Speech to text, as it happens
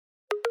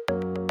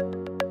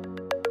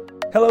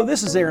Hello,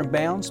 this is Aaron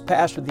Bounds,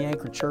 pastor of the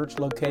Anchor Church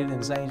located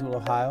in Zanesville,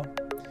 Ohio.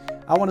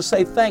 I want to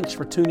say thanks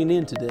for tuning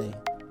in today.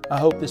 I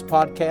hope this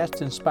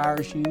podcast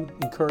inspires you,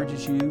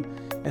 encourages you,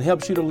 and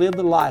helps you to live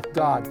the life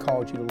God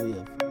called you to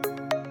live.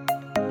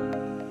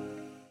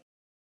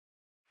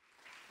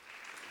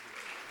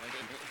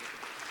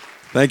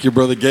 Thank you,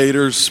 Brother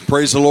Gators.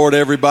 Praise the Lord,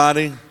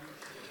 everybody.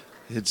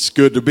 It's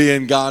good to be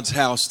in God's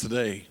house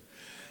today.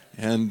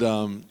 And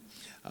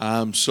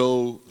I'm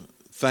so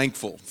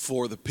thankful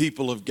for the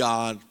people of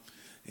God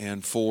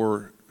and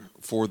for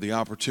the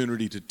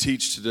opportunity to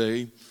teach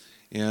today.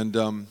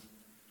 And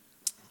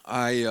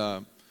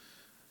I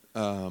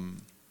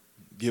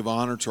give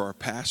honor to our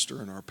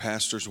pastor and our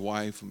pastor's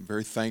wife. I'm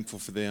very thankful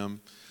for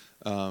them.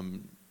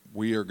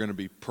 We are going to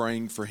be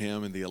praying for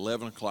him in the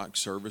 11 o'clock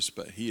service,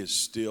 but he is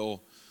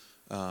still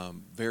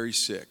very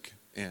sick,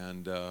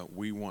 and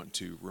we want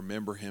to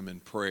remember him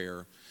in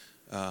prayer.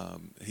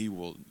 He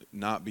will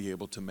not be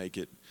able to make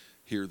it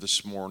here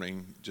this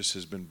morning, just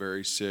has been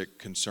very sick,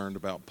 concerned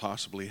about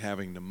possibly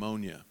having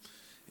pneumonia,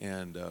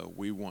 and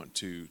we want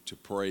to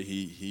pray.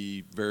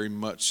 He very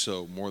much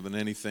so, more than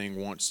anything,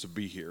 wants to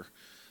be here,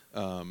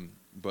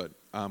 but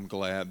I'm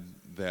glad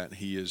that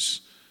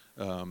he's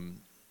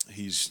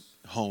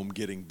home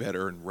getting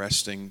better and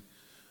resting.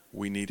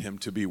 We need him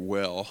to be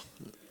well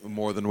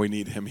more than we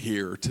need him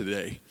here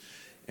today.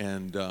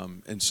 And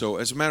so,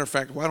 as a matter of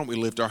fact, why don't we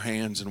lift our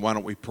hands and why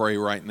don't we pray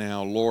right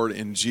now? Lord,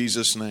 in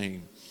Jesus'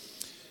 name,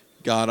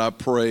 God, I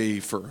pray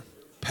for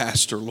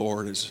Pastor,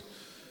 Lord, as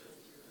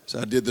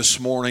I did this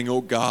morning, oh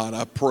God,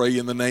 I pray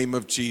in the name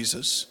of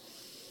Jesus.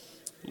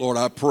 Lord,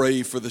 I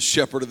pray for the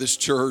shepherd of this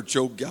church,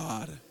 oh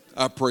God.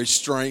 I pray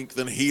strength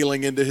and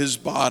healing into his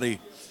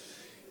body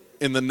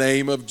in the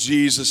name of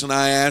Jesus. And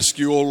I ask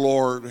you, oh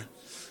Lord,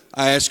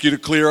 I ask you to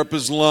clear up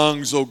his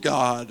lungs, oh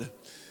God.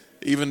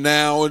 Even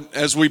now,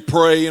 as we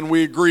pray and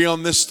we agree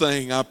on this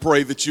thing, I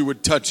pray that you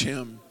would touch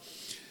him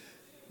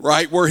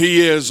right where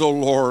he is, oh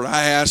Lord.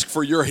 I ask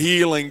for your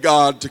healing,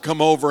 God, to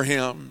come over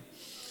him.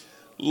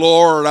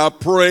 Lord, I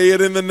pray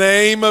it in the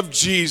name of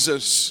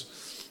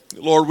Jesus.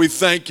 Lord, we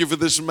thank you for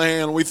this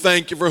man. We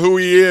thank you for who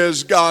he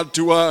is, God,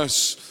 to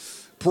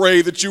us.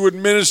 Pray that you would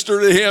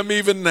minister to him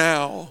even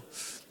now.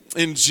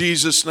 In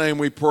Jesus' name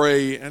we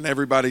pray. And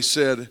everybody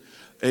said,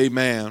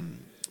 amen,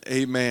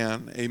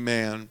 amen,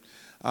 amen.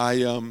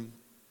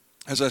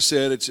 As I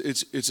said,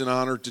 it's an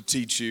honor to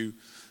teach you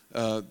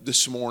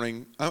this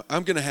morning.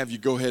 I'm going to have you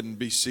go ahead and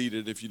be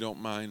seated if you don't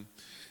mind,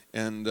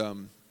 and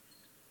I'm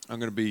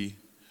going to be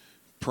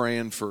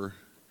praying for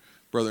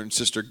Brother and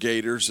Sister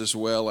Gators as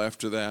well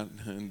after that.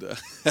 And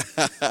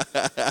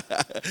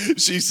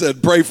she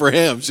said, "Pray for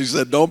him." She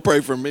said, "Don't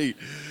pray for me."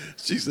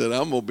 She said,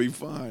 "I'm going to be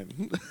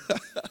fine."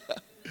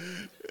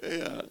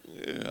 Yeah.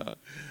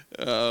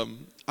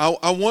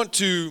 I want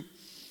to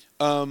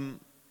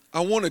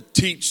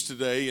teach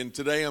today, and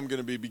today I'm going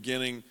to be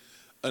beginning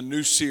a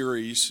new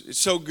series. It's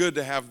so good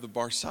to have the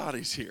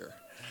Barsatis here,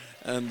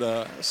 and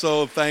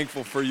so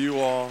thankful for you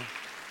all.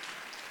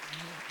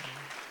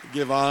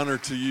 Give honor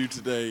to you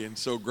today, and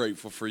so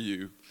grateful for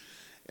you.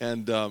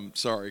 And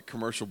sorry,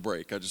 commercial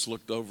break. I just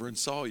looked over and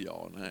saw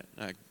y'all,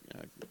 and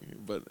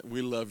but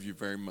we love you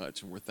very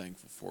much, and we're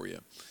thankful for you.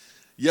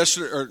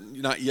 Yesterday, or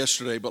not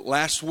yesterday, but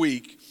last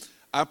week,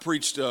 I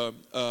preached a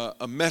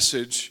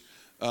message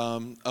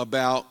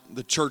about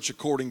the church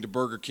according to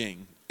Burger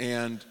King,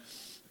 and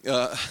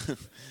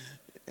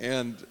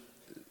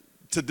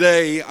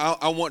today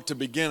I want to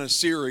begin a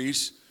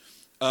series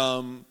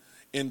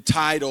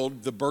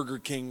entitled "The Burger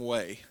King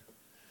Way."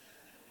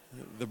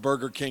 The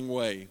Burger King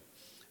Way.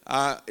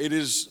 It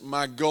is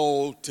my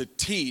goal to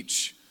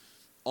teach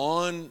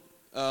on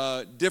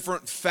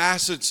different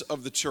facets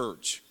of the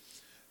church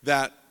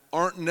that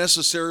aren't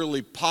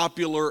necessarily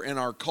popular in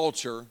our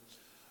culture,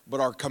 but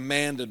are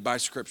commanded by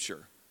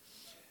Scripture.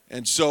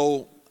 And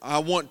so I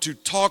want to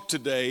talk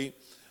today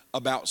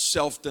about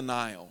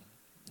self-denial.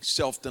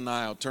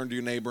 Self-denial. Turn to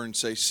your neighbor and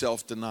say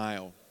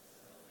self-denial.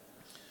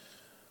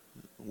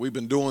 We've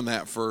been doing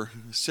that for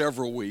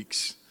several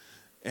weeks,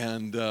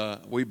 and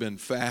we've been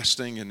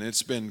fasting, and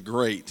it's been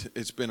great.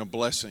 It's been a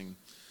blessing.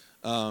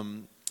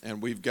 And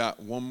we've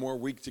got one more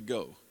week to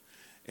go.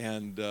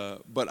 And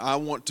but I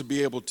want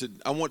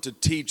to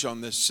teach on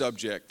this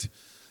subject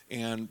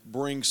and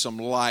bring some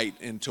light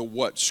into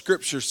what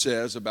Scripture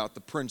says about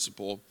the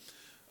principle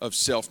of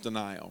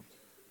self-denial.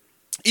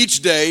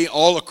 Each day,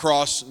 all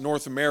across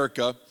North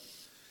America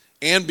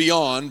and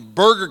beyond,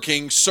 Burger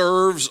King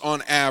serves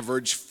on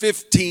average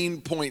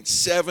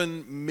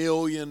 15.7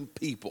 million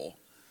people.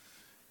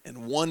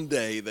 And one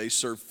day, they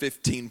serve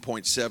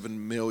 15.7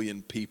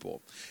 million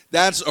people.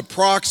 That's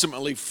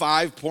approximately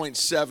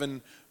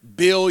 5.7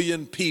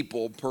 billion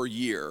people per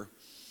year,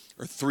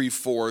 or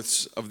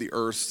 3/4 of the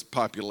Earth's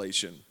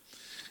population.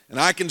 And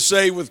I can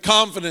say with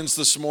confidence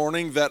this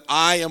morning that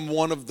I am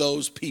one of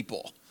those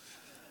people.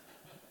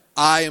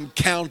 I am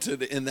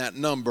counted in that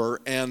number,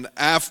 and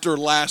after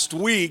last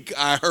week,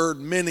 I heard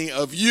many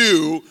of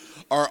you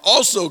are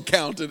also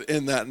counted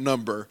in that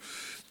number.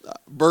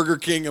 Burger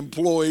King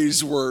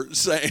employees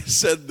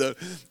said to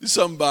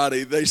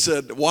somebody, they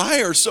said,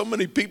 "Why are so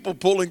many people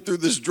pulling through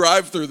this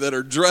drive-thru that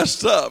are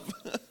dressed up?"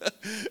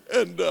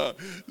 And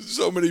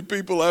so many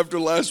people after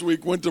last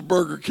week went to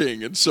Burger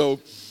King, and so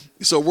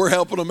we're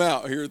helping them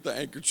out here at the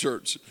Anchor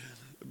Church.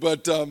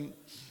 But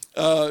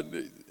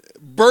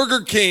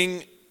Burger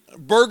King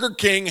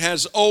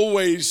has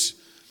always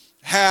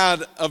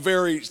had a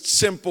very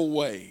simple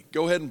way.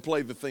 Go ahead and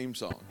play the theme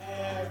song.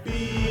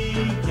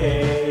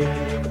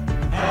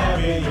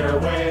 Have it your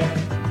way,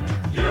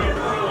 your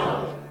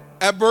rule.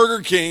 At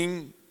Burger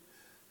King,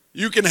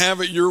 you can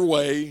have it your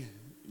way,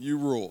 you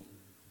rule,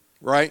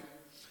 right?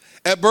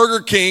 At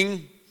Burger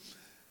King,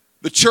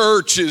 the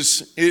church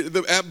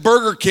at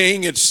Burger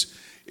King,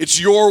 it's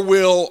your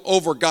will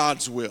over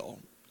God's will.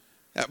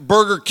 At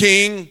Burger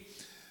King,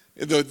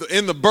 in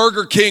the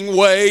Burger King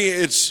way,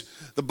 it's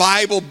the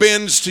Bible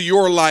bends to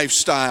your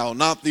lifestyle,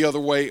 not the other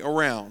way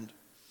around.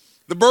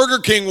 The Burger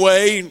King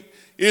way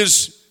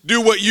is do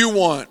what you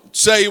want,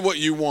 say what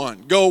you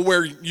want, go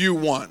where you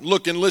want,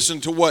 look and listen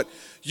to what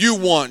you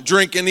want,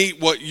 drink and eat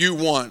what you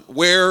want,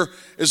 wear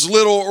as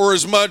little or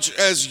as much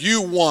as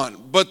you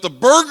want. But the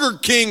Burger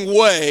King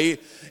way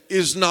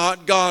is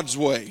not God's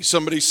way.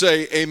 Somebody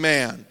say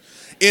amen.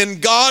 In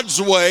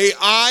God's way,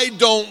 I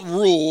don't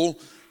rule,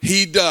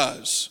 He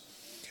does.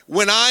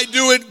 When I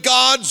do it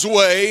God's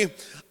way,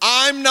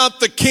 I'm not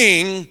the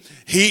king,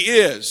 He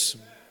is.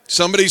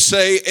 Somebody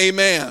say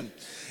amen.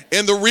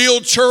 In the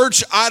real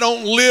church, I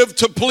don't live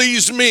to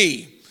please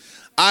me.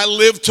 I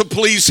live to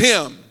please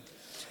Him.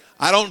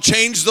 I don't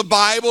change the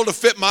Bible to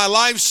fit my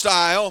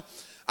lifestyle.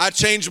 I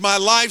change my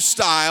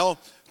lifestyle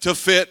to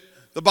fit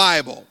the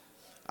Bible.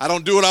 I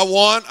don't do what I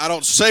want. I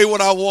don't say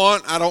what I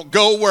want. I don't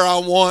go where I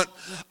want.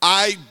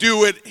 I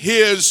do it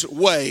His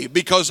way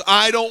because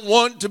I don't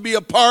want to be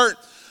a part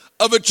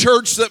of a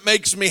church that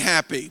makes me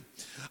happy.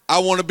 I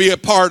want to be a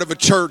part of a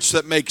church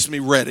that makes me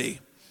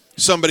ready.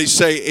 Somebody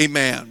say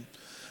amen.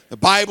 The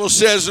Bible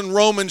says in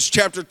Romans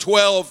chapter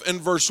 12 and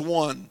verse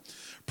 1,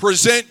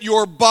 present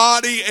your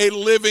body a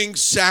living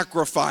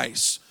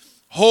sacrifice,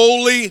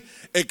 holy,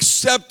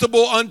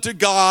 acceptable unto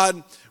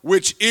God,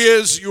 which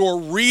is your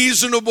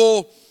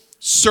reasonable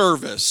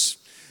service.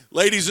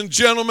 Ladies and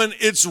gentlemen,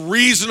 it's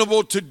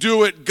reasonable to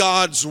do it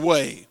God's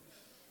way.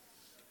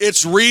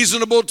 It's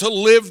reasonable to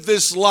live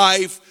this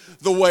life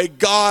the way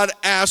God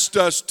asked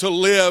us to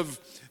live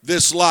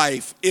this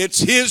life. It's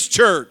His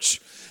church.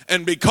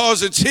 And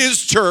because it's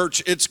His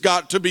church, it's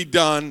got to be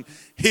done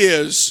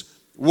His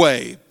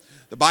way.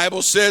 The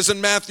Bible says in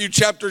Matthew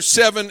chapter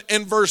 7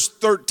 and verse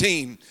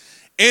 13,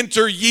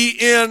 enter ye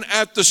in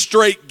at the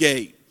strait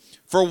gate,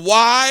 for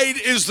wide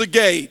is the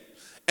gate,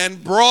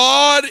 and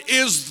broad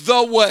is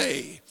the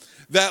way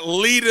that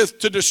leadeth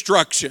to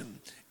destruction,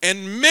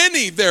 and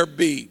many there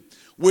be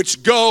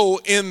which go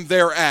in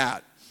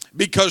thereat.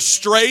 Because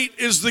strait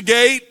is the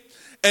gate,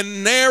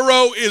 and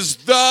narrow is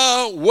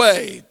the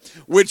way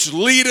which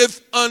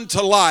leadeth unto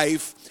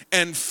life,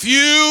 and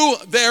few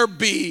there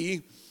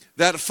be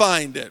that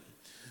find it.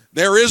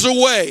 There is a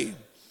way,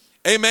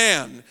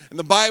 amen. And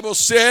the Bible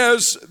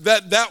says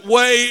that that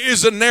way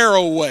is a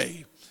narrow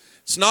way.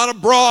 It's not a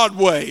broad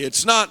way.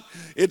 It's not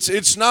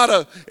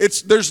a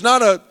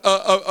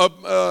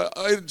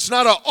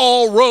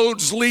all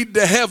roads lead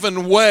to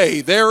heaven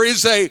way. There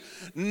is a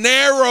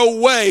narrow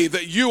way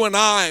that you and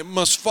I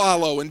must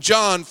follow. In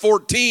John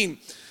 14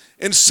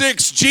 and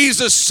 6,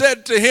 Jesus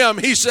said to him,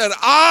 He said,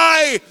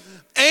 I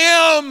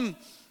am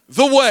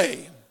the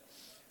way.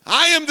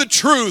 I am the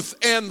truth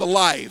and the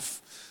life.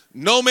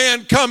 No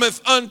man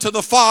cometh unto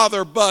the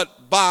Father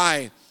but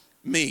by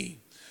me.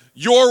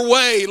 Your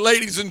way,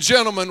 ladies and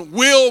gentlemen,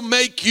 will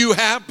make you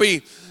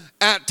happy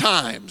at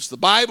times. The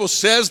Bible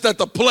says that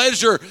the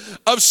pleasure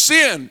of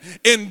sin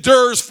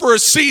endures for a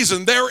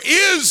season. There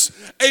is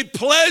a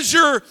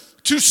pleasure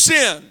to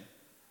sin.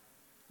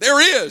 There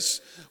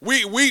is.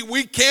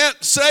 We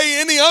can't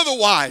say any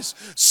otherwise.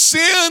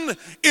 Sin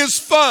is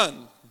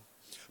fun.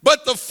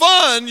 But the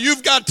fun,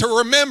 you've got to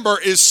remember,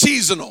 is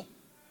seasonal.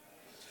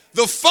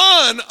 The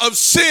fun of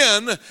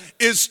sin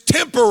is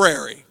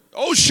temporary.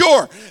 Oh,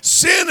 sure,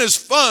 sin is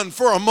fun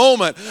for a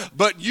moment,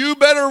 but you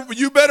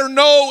better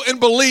know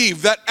and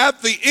believe that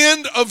at the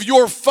end of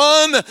your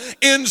fun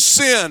in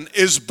sin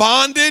is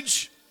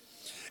bondage,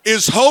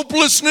 is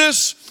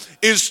hopelessness,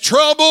 is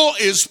trouble,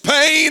 is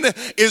pain,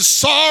 is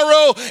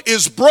sorrow,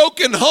 is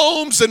broken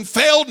homes and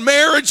failed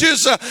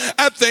marriages.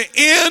 At the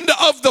end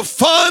of the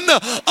fun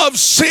of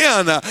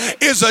sin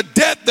is a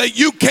debt that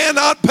you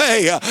cannot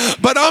pay.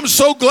 But I'm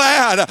so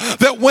glad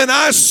that when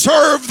I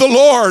serve the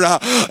Lord,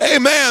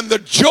 amen, the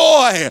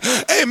joy,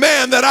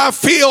 amen, that I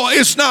feel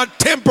is not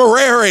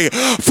temporary.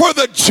 For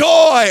the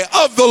joy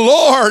of the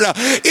Lord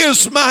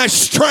is my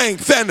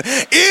strength, and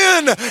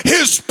in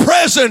His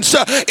presence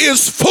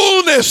is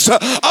fullness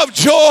of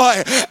joy.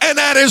 And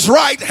at His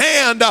right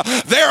hand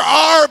there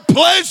are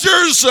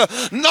pleasures,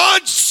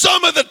 not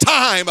some of the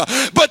time,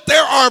 but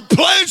there are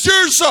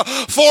pleasures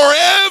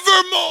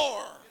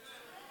forevermore.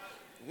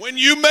 When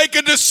you make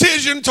a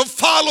decision to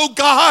follow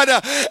God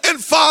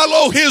and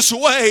follow His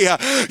way,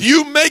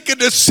 you make a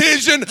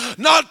decision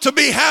not to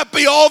be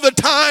happy all the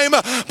time,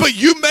 but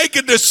you make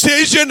a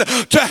decision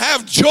to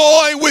have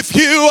joy with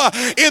you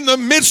in the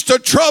midst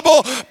of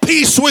trouble,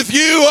 peace with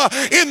you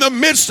in the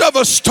midst of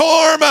a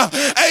storm.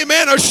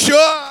 Amen.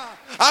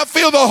 I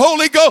feel the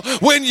Holy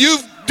Ghost. When you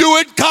do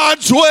it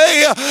God's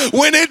way,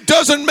 when it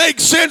doesn't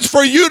make sense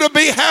for you to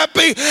be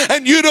happy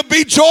and you to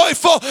be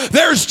joyful,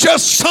 there's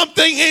just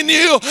something in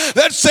you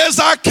that says,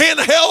 I can't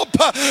help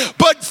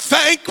but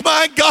thank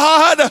my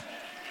God.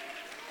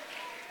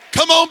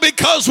 Come on,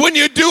 because when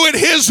you do it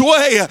His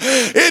way,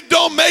 it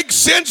don't make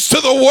sense to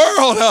the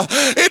world.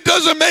 It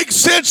doesn't make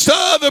sense to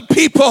other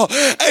people.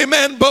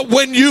 Amen. But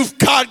when you've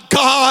got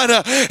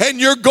God and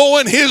you're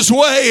going His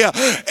way,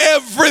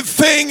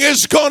 everything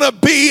is going to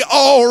be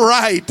all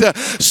right.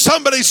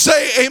 Somebody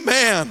say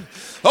amen.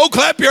 Oh,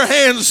 clap your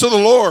hands to the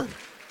Lord.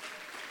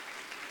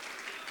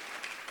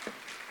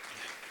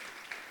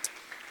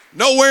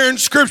 Nowhere in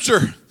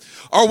Scripture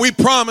are we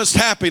promised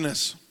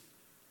happiness.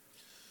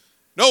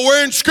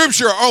 Nowhere in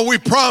Scripture are we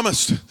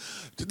promised,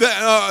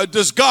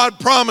 does God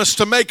promise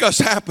to make us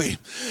happy.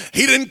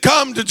 He didn't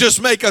come to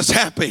just make us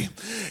happy.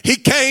 He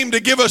came to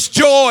give us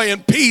joy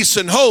and peace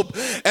and hope.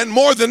 And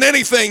more than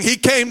anything, He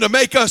came to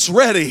make us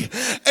ready.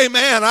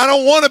 Amen. I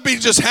don't want to be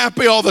just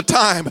happy all the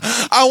time.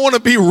 I want to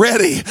be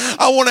ready.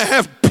 I want to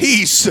have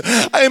peace.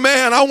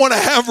 Amen. I want to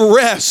have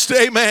rest.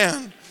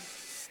 Amen.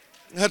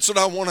 That's what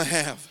I want to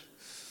have.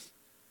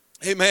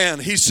 Amen.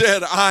 He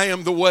said, I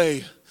am the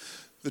way,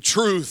 the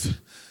truth,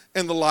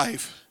 and the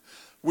life.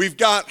 You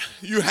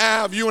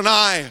and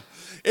I,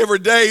 every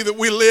day that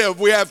we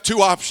live, we have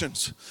two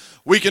options.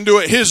 We can do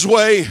it His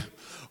way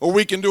or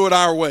we can do it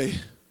our way.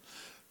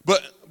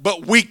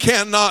 But we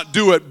cannot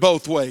do it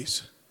both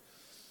ways.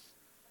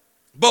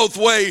 Both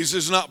ways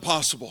is not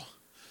possible.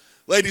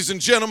 Ladies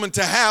and gentlemen,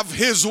 to have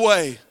His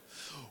way,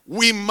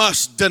 we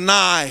must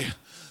deny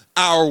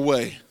our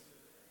way.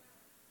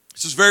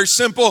 This is very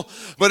simple,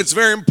 but it's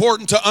very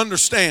important to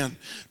understand.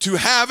 To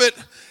have it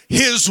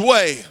His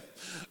way,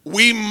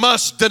 we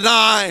must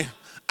deny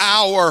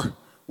our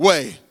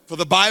way. For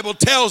the Bible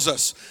tells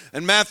us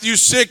in Matthew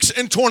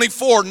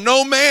 6:24,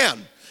 no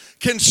man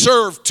can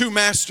serve two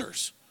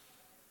masters.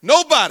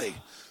 Nobody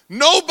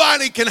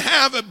can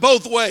have it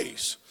both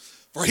ways.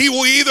 For he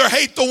will either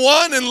hate the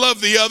one and love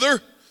the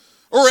other,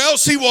 or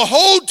else he will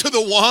hold to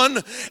the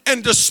one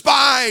and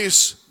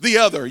despise the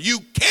other. You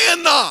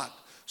cannot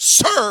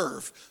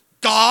serve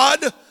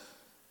God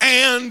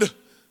and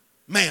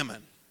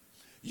mammon.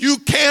 You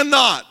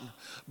cannot.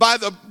 By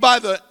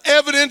the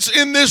evidence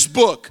in this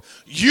book,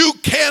 you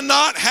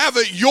cannot have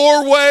it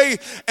your way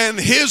and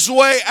His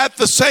way at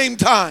the same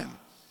time.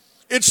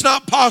 It's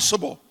not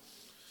possible.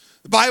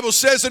 The Bible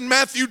says in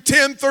Matthew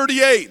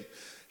 10:38,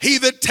 he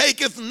that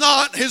taketh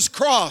not his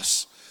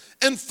cross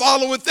and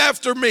followeth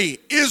after me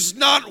is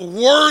not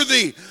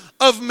worthy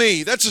of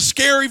me. That's a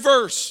scary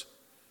verse.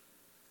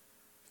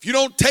 If you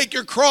don't take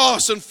your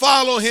cross and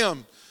follow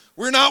Him,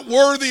 we're not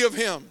worthy of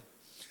Him.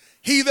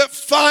 He that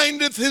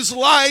findeth his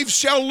life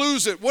shall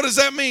lose it. What does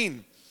that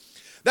mean?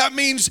 That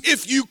means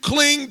if you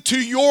cling to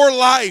your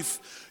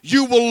life,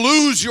 you will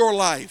lose your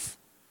life.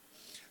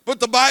 But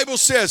the Bible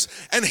says,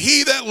 and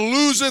he that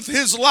loseth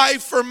his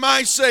life for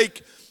my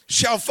sake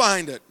shall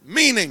find it.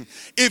 Meaning,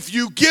 if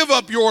you give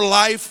up your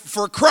life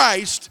for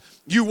Christ,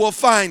 you will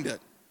find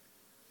it.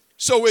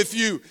 So if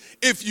you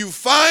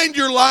find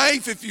your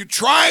life, if you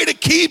try to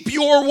keep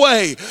your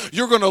way,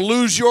 you're going to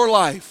lose your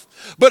life.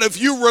 But if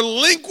you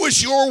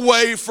relinquish your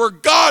way for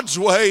God's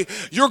way,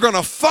 you're going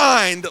to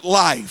find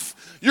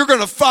life. You're going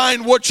to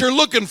find what you're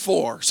looking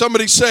for.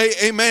 Somebody say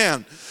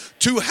amen.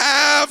 To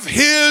have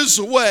His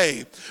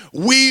way,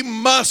 we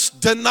must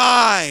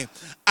deny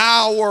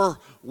our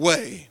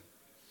way.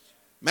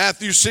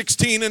 Matthew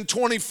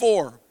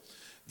 16:24.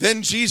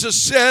 Then Jesus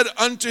said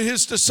unto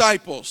His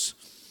disciples,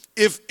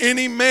 if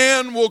any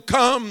man will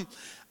come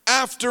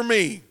after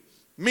me,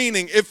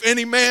 meaning if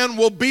any man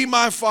will be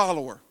my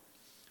follower,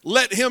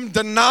 let him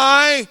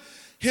deny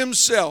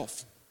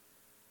himself,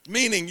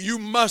 meaning you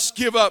must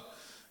give up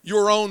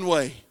your own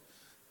way.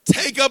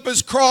 Take up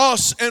his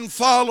cross and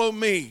follow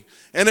me.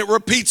 And it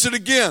repeats it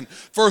again.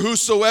 For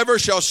whosoever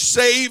shall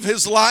save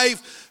his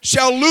life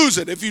shall lose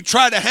it. If you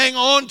try to hang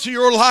on to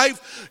your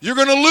life, you're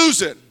going to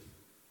lose it.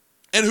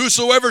 And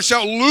whosoever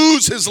shall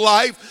lose his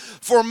life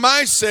for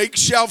my sake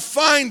shall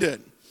find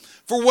it.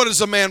 For what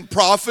is a man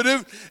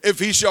profited if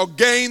he shall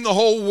gain the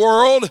whole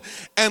world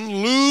and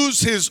lose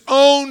his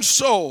own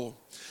soul?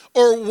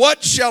 Or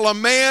what shall a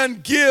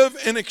man give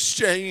in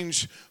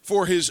exchange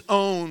for his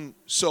own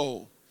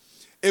soul?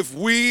 If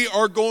we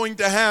are going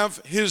to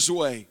have His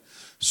way,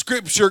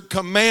 Scripture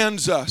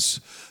commands us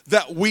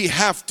that we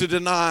have to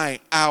deny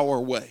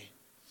our way.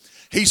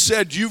 He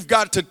said, you've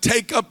got to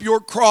take up your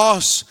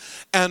cross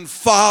and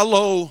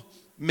follow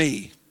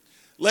me.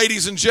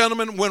 Ladies and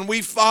gentlemen, when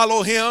we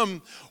follow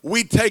Him,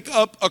 we take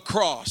up a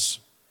cross.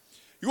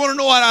 You want to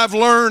know what I've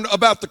learned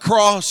about the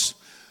cross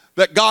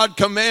that God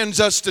commands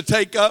us to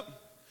take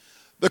up?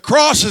 The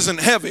cross isn't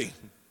heavy.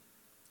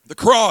 The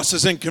cross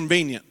is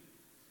inconvenient.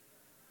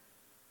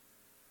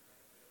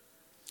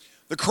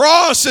 The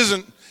cross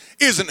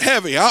isn't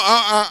heavy.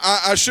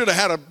 I should have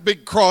had a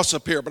big cross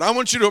up here, but I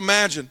want you to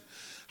imagine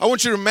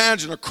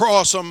a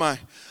cross on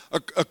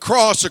a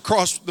cross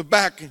across the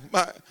back,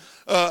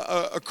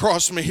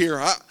 across me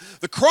here.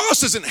 The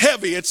cross isn't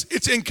heavy.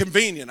 It's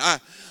inconvenient.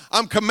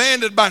 I'm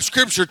commanded by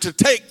Scripture to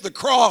take the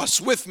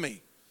cross with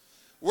me.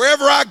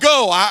 Wherever I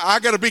go, I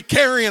got to be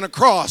carrying a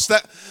cross.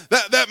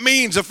 That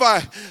means if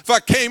I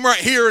came right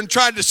here and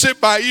tried to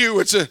sit by you,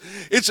 it's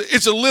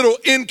a little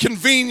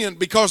inconvenient,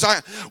 because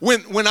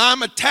when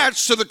I'm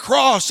attached to the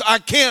cross, I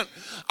can't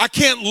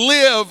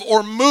live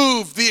or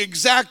move the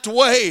exact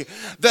way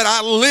that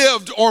I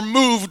lived or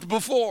moved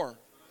before.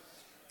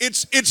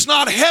 It's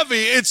not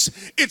heavy.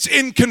 It's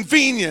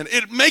inconvenient.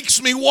 It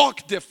makes me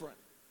walk different.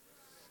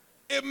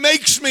 It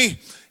makes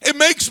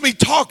me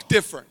talk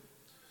different.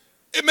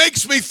 It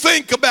makes me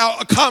think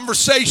about a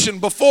conversation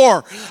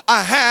before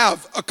I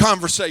have a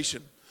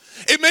conversation.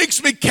 It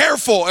makes me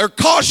careful or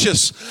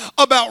cautious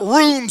about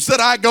rooms that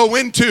I go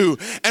into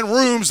and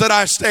rooms that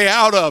I stay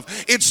out of.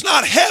 It's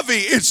not heavy,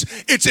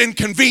 it's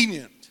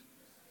inconvenient.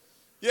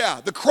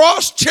 Yeah, the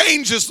cross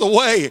changes the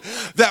way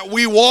that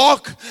we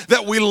walk,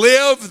 that we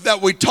live,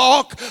 that we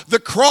talk. The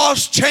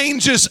cross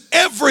changes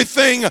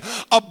everything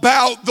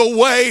about the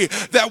way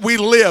that we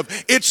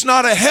live. It's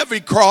not a heavy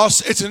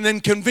cross, it's an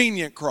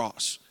inconvenient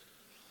cross.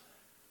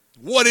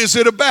 What is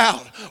it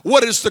about?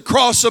 What is the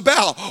cross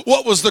about?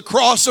 What was the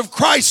cross of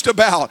Christ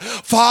about?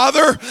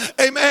 Father,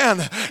 amen,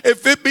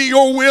 if it be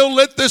your will,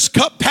 let this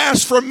cup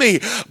pass from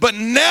me. But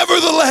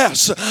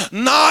nevertheless,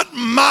 not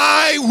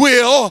my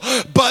will,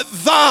 but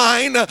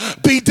thine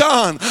be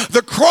done.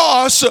 The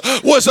cross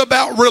was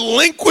about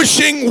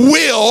relinquishing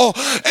will,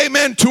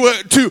 amen, to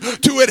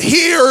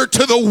adhere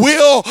to the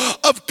will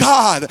of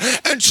God.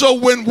 And so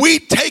when we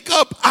take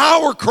up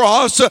our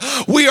cross,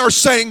 we are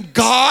saying,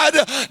 God,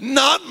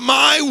 not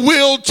my will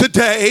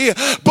today,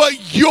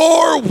 but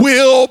your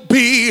will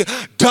be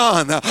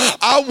done.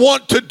 I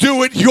want to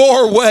do it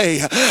your way.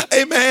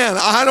 Amen.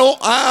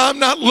 I'm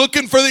not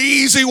looking for the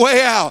easy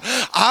way out.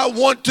 I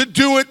want to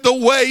do it the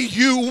way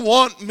you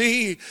want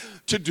me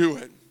to do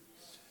it.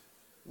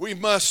 We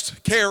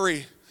must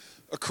carry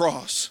a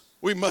cross.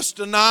 We must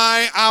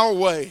deny our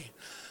way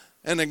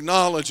and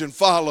acknowledge and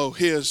follow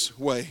his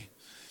way.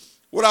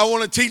 What I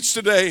want to teach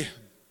today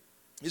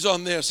is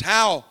on this.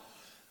 How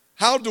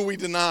do we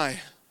deny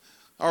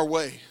our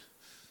way?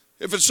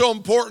 If it's so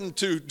important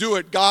to do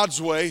it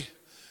God's way,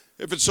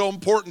 if it's so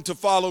important to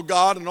follow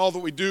God in all that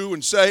we do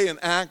and say and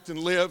act and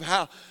live,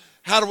 how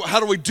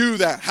do we do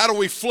that? How do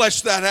we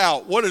flesh that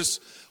out? What does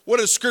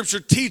Scripture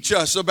teach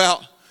us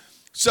about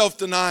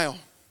self-denial?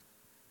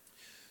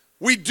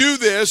 We do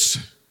this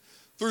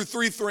through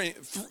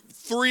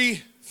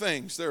three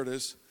things. There it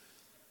is.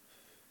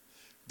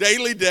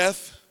 Daily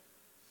death,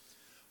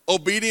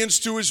 obedience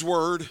to his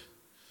word,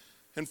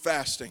 and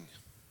fasting.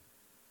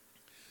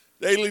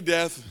 Daily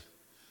death,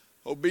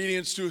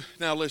 obedience to...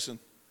 Now listen,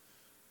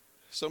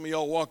 some of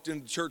y'all walked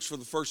into church for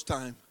the first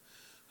time.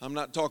 I'm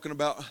not talking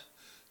about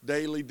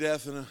daily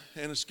death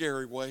in a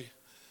scary way.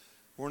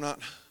 We're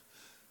not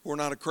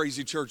a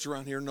crazy church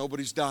around here.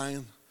 Nobody's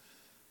dying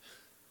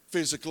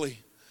physically,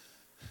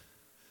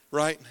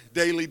 right?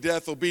 Daily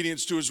death,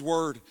 obedience to his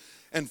word,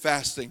 and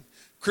fasting.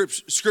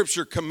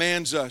 Scripture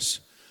commands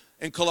us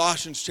in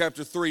Colossians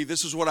chapter 3.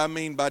 This is what I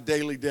mean by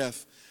daily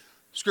death.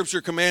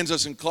 Scripture commands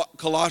us in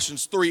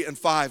Colossians 3 and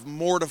 5,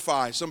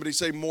 mortify. Somebody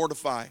say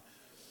mortify.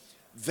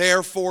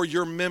 Therefore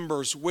your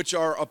members which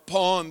are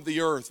upon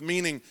the earth,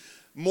 meaning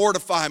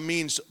mortify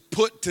means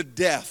put to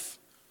death.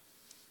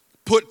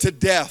 Put to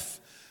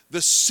death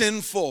the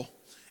sinful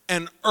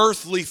and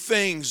earthly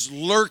things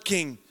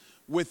lurking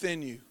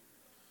within you.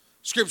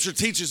 Scripture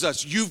teaches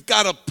us you've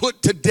got to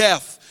put to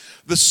death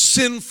the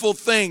sinful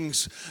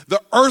things,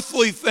 the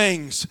earthly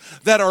things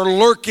that are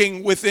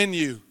lurking within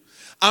you.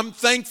 I'm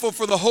thankful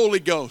for the Holy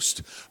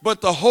Ghost,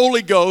 but the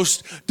Holy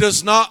Ghost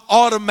does not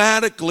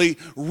automatically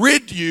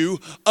rid you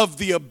of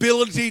the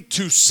ability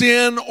to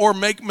sin or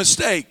make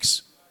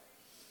mistakes.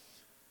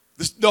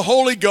 The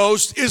Holy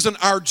Ghost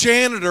isn't our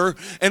janitor,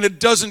 and it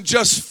doesn't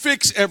just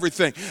fix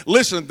everything.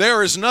 Listen,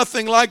 there is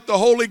nothing like the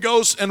Holy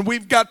Ghost, and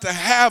we've got to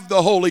have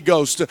the Holy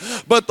Ghost.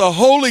 But the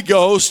Holy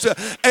Ghost,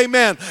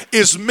 amen,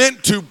 is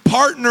meant to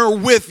partner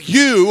with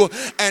you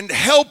and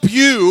help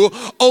you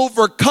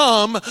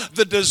overcome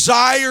the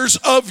desires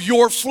of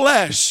your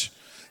flesh.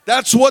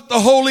 That's what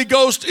the Holy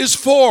Ghost is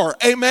for.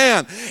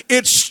 Amen.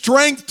 It's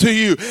strength to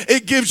you.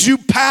 It gives you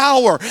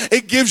power.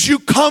 It gives you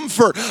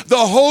comfort. The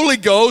Holy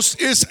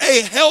Ghost is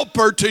a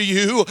helper to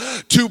you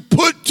to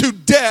put to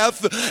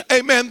death,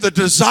 amen, the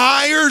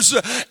desires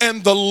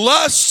and the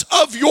lusts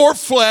of your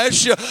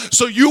flesh,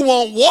 so you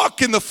won't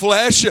walk in the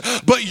flesh,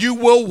 but you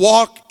will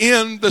walk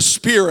in the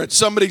Spirit.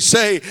 Somebody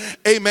say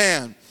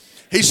amen.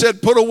 He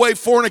said, put away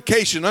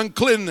fornication,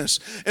 uncleanness,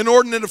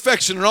 inordinate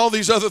affection, and all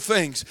these other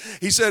things.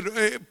 He said,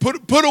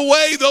 put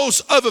away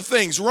those other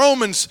things.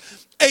 Romans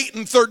 8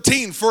 and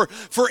 13. For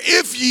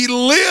if ye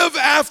live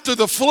after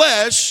the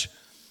flesh,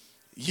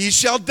 ye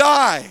shall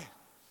die.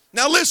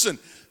 Now listen,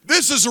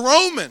 this is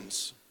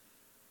Romans.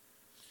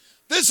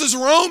 This is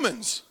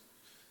Romans.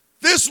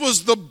 This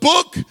was the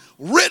book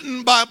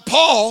written by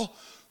Paul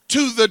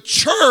to the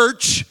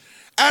church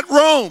at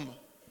Rome.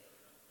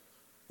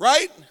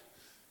 Right?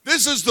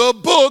 This is the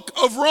book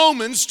of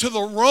Romans to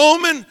the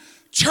Roman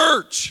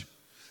church,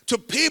 to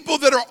people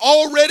that are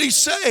already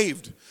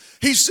saved.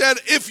 He said,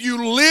 if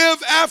you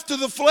live after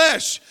the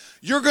flesh,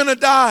 you're going to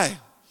die.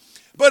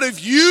 But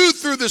if you,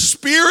 through the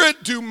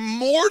Spirit, do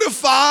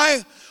mortify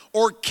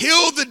or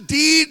kill the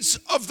deeds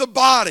of the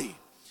body,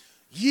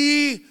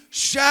 ye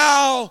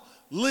shall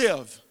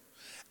live.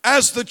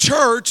 As the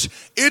church,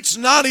 it's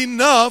not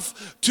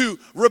enough to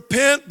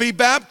repent, be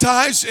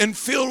baptized, and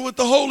filled with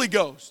the Holy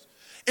Ghost.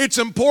 It's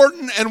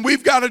important, and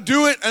we've got to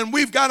do it, and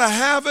we've got to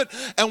have it,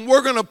 and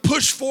we're going to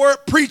push for it,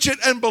 preach it,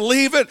 and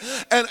believe it,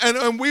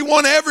 and we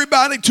want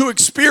everybody to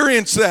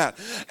experience that.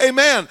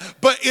 Amen.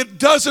 But it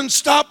doesn't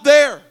stop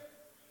there.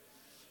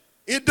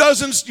 It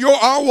doesn't,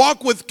 our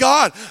walk with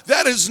God,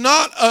 that is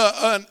not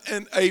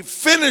a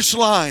finish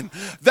line.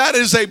 That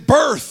is a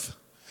birth.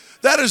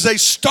 That is a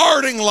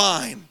starting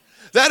line.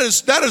 That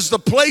is the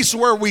place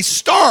where we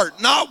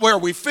start, not where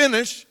we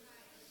finish.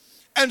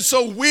 And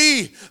so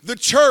we, the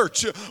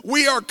church,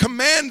 we are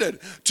commanded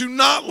to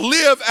not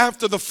live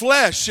after the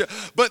flesh,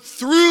 but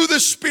through the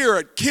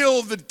Spirit,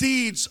 kill the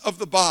deeds of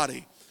the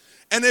body.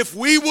 And if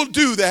we will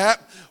do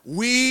that,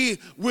 we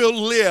will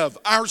live.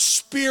 Our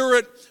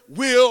spirit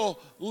will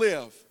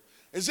live.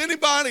 Has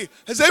anybody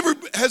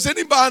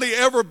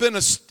ever been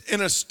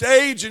in a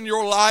stage in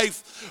your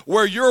life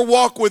where your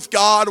walk with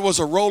God was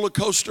a roller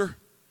coaster?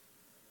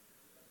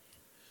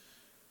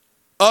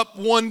 Up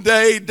one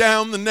day,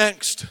 down the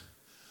next.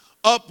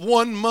 Up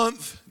 1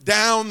 month,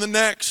 down the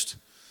next.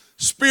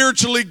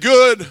 Spiritually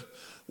good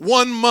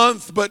 1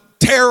 month, but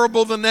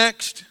terrible the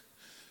next.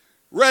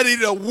 Ready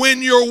to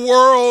win your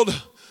world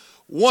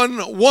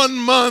one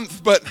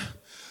month, but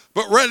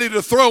ready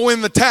to throw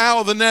in the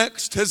towel the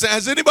next.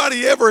 Has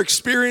anybody ever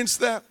experienced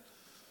that?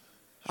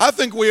 I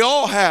think we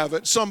all have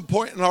at some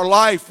point in our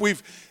life.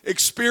 We've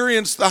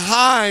experienced the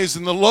highs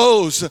and the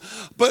lows.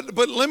 But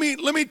let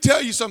me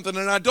tell you something,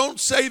 and I don't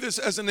say this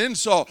as an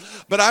insult,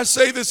 but I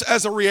say this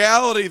as a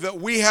reality that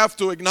we have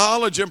to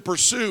acknowledge and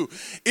pursue.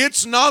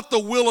 It's not the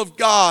will of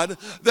God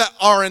that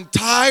our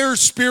entire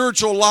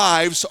spiritual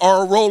lives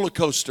are a roller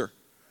coaster.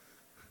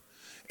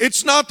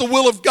 It's not the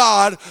will of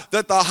God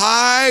that the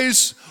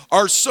highs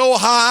are so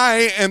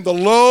high and the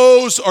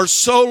lows are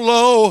so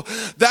low.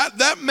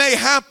 That may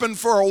happen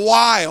for a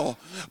while,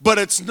 but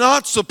it's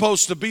not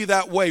supposed to be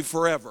that way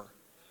forever.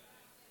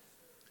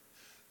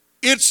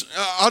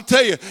 I'll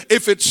tell you,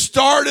 if it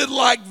started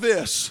like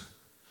this,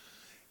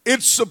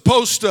 it's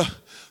supposed to,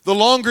 the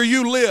longer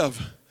you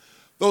live,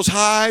 those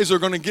highs are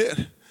going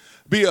to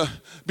be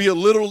a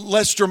little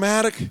less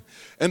dramatic,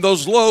 and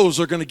those lows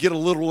are going to get a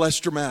little less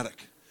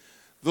dramatic.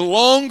 The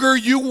longer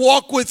you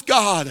walk with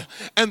God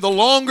and the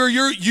longer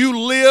you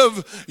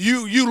live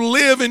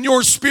in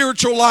your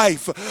spiritual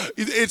life,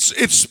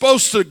 it's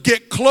supposed to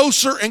get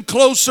closer and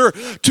closer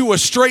to a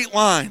straight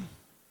line.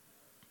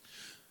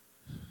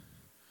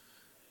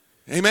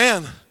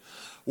 Amen.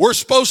 We're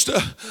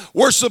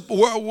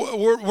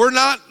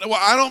not,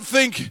 I don't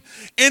think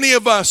any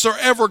of us are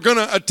ever going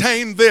to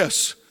attain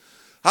this.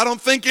 I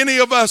don't think any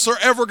of us are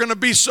ever going to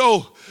be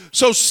so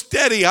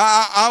steady.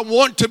 I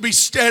want to be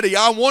steady.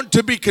 I want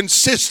to be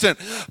consistent.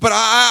 But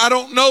I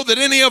don't know that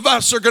any of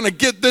us are going to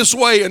get this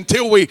way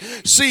until we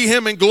see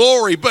Him in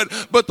glory. But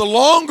the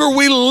longer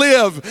we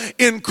live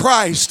in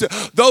Christ,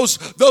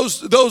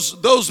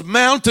 those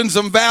mountains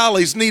and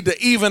valleys need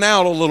to even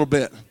out a little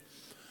bit.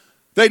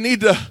 They need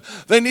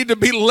to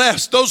be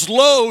less. Those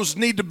lows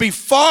need to be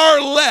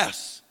far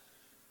less.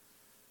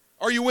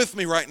 Are you with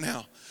me right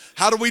now?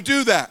 How do we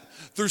do that?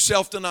 Through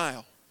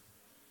self-denial.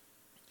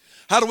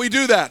 How do we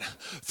do that?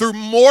 Through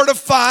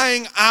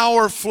mortifying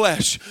our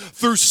flesh,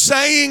 through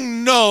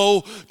saying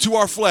no to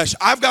our flesh.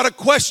 I've got a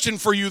question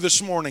for you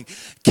this morning.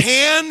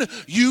 Can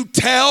you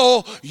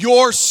tell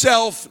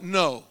yourself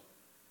no?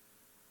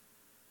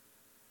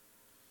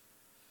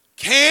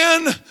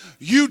 Can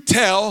you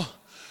tell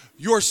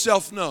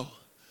yourself no?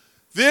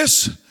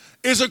 This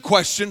is a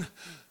question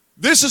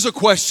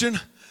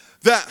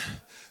that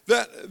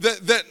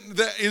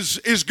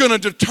is going to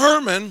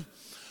determine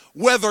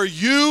whether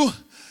you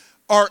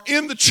are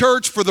in the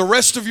church for the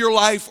rest of your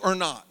life or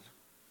not.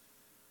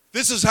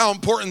 This is how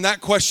important that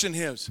question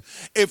is.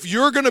 If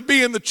you're going to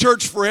be in the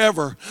church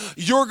forever,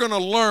 you're going to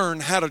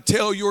learn how to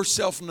tell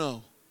yourself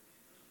no.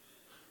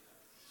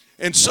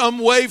 In some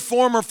way,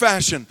 form, or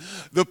fashion,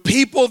 the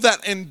people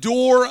that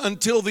endure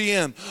until the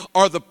end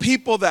are the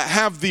people that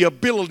have the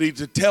ability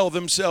to tell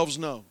themselves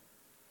no.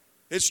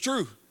 It's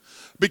true.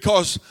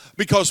 Because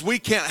we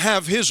can't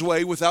have His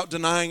way without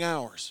denying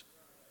ours.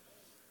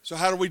 So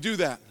how do we do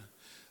that?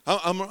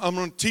 I'm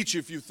going to teach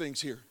you a few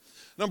things here.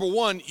 Number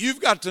one,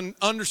 you've got to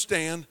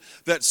understand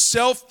that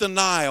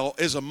self-denial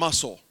is a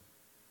muscle.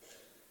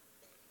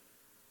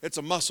 It's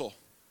a muscle.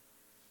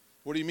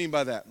 What do you mean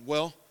by that?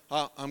 Well,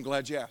 I'm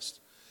glad you asked.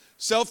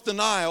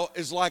 Self-denial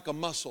is like a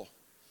muscle.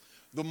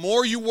 the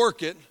more you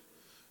work it,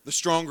 the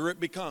stronger it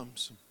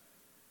becomes.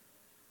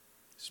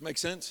 Does this make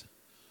sense?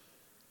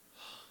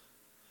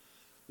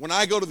 When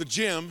I go to the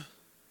gym,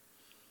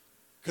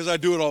 because I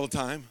do it all the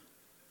time,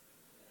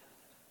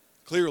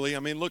 clearly, I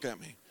mean, look at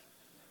me.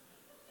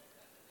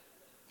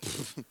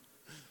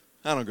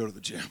 I don't go to the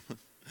gym.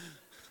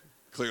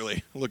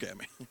 Clearly, look at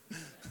me.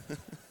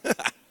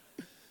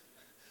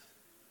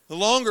 The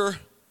longer,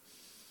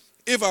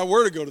 if I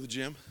were to go to the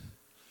gym,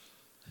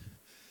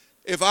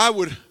 if I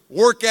would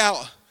work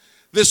out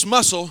this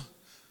muscle,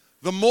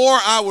 the more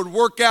I would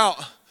work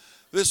out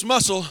this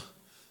muscle.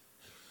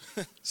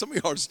 Some of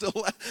you are still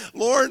laughing.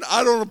 Lauren,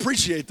 I don't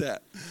appreciate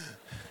that.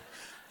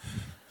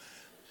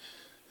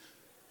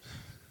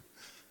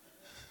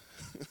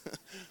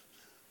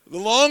 The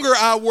longer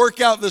I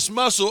work out this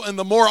muscle and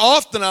the more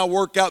often I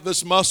work out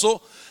this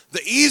muscle,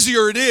 the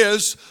easier it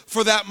is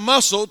for that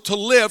muscle to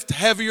lift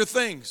heavier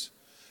things.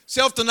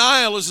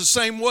 Self-denial is the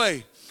same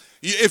way.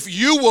 If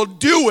you will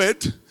do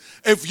it,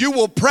 if you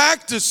will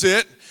practice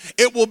it,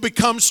 it will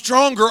become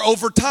stronger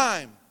over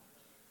time.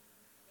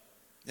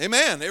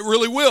 Amen. It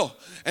really will.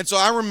 And so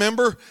I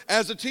remember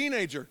as a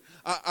teenager,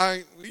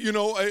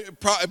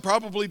 it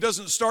probably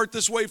doesn't start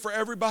this way for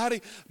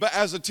everybody, but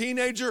as a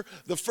teenager,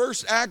 the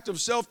first act of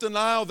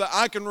self-denial that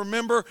I can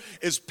remember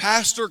is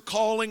pastor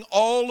calling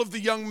all of the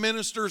young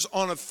ministers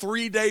on a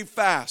 3-day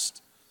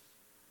fast.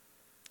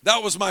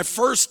 That was my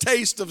first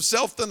taste of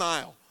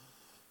self-denial.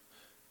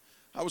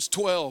 I was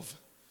 12,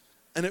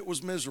 and it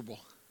was miserable.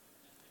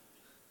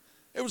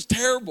 It was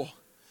terrible.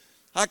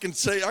 I can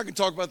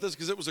talk about this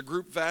because it was a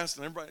group fast,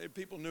 and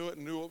people knew it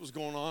and knew what was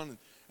going on.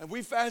 And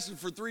we fasted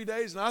for 3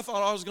 days, and I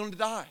thought I was going to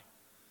die.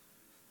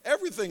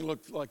 Everything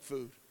looked like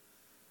food.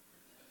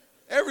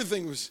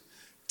 Everything was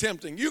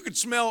tempting. You could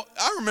smell,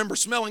 I remember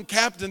smelling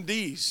Captain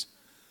D's.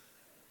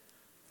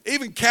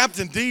 Even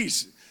Captain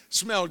D's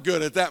smelled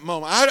good at that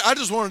moment. I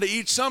just wanted to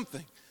eat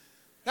something.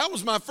 That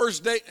was my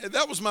first day.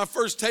 That was my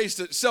first taste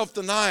at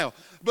self-denial.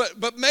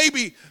 But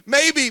maybe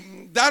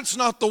that's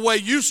not the way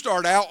you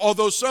start out,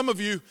 although some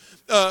of you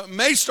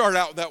may start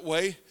out that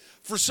way.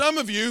 For some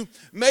of you,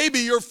 maybe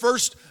your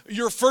first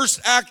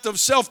act of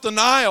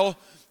self-denial,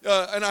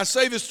 and I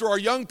say this to our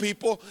young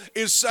people,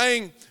 is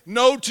saying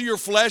no to your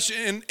flesh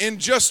in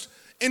just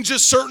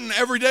certain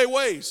everyday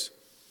ways.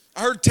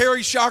 I heard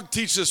Terry Schock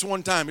teach this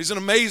one time. He's an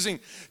amazing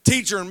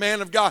teacher and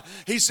man of God.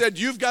 He said,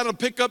 you've got to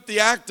pick up the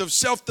act of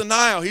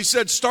self-denial. He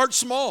said, start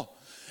small.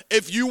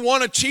 If you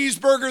want a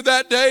cheeseburger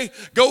that day,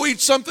 go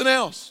eat something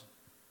else.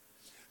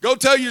 Go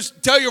tell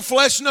your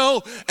flesh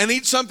no and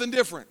eat something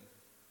different.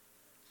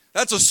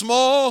 That's a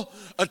small,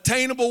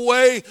 attainable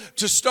way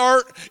to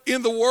start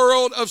in the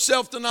world of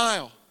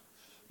self-denial.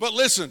 But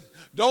listen,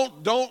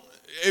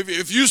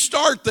 if you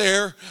start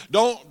there,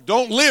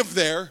 don't live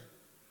there.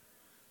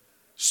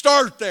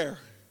 Start there.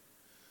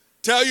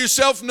 Tell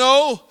yourself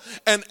no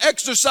and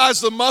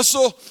exercise the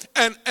muscle,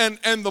 and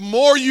the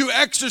more you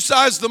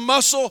exercise the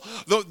muscle,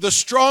 the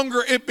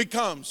stronger it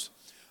becomes.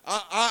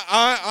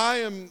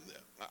 I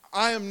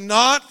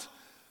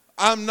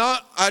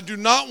do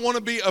not want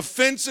to be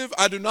offensive.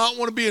 I do not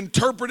want to be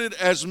interpreted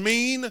as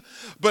mean,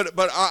 but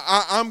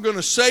I'm going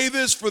to say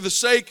this for the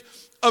sake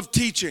of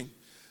teaching.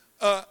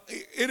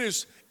 It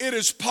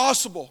is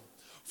possible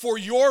for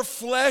your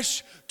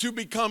flesh to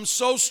become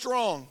so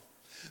strong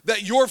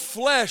that your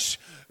flesh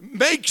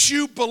makes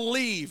you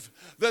believe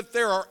that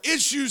there are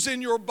issues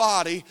in your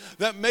body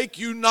that make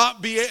you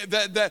not be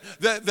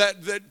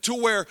that to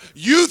where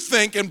you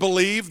think and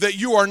believe that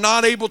you are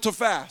not able to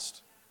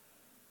fast.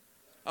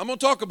 I'm going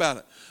to talk about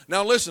it.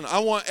 Now listen, I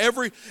want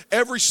every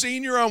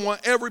senior, I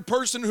want every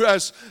person who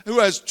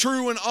has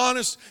true and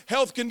honest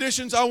health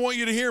conditions, I want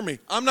you to hear me.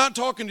 I'm not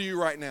talking to you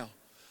right now.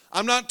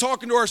 I'm not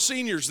talking to our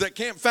seniors that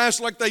can't fast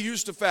like they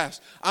used to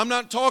fast. I'm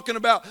not talking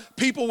about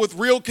people with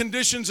real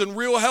conditions and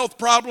real health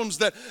problems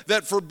that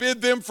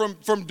forbid them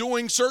from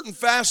doing certain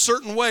fasts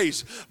certain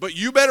ways. But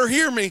you better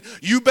hear me.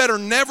 You better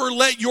never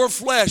let your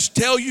flesh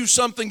tell you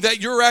something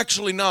that you're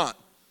actually not.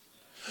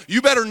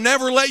 You better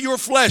never let your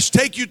flesh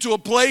take you to a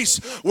place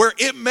where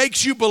it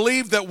makes you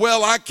believe that,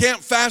 well, I can't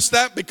fast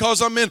that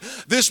because I'm in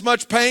this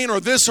much pain, or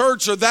this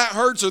hurts, or that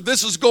hurts, or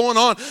this is going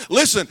on.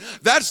 Listen,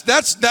 that's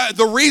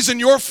the reason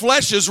your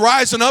flesh is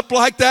rising up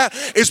like that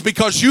is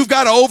because you've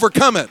got to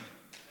overcome it.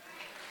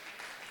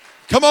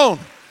 Come on.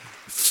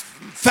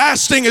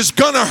 Fasting is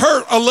going to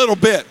hurt a little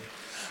bit.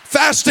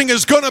 Fasting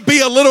is going to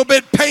be a little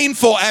bit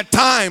painful at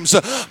times,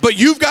 but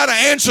you've got to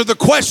answer the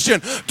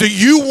question, do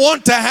you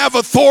want to have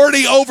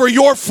authority over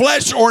your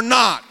flesh or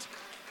not?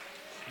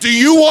 Do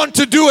you want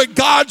to do it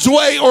God's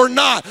way or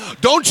not?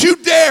 Don't you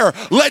dare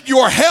let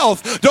your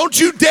health, don't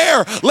you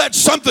dare let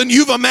something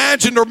you've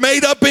imagined or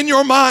made up in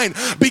your mind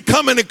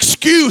become an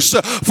excuse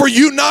for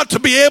you not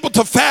to be able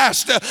to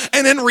fast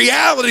and in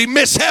reality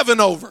miss heaven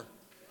over.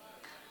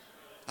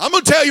 I'm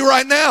going to tell you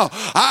right now,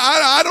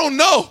 I don't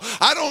know.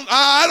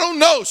 I don't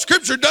know.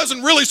 Scripture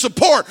doesn't really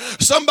support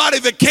somebody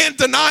that can't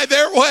deny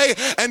their way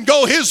and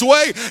go his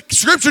way.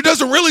 Scripture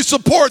doesn't really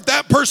support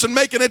that person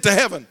making it to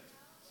heaven.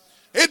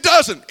 It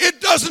doesn't. It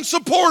doesn't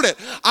support it.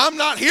 I'm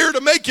not here to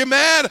make you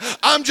mad.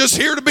 I'm just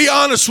here to be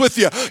honest with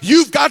you.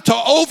 You've got to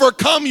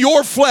overcome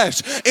your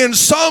flesh in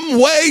some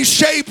way,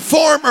 shape,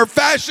 form, or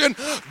fashion.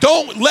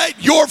 Don't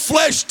let your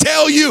flesh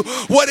tell you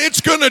what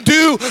it's going to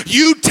do.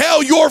 You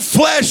tell your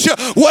flesh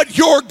what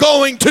you're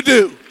going to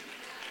do.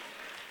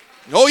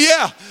 Oh,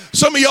 yeah.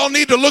 Some of y'all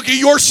need to look at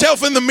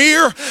yourself in the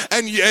mirror,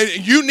 and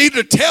you need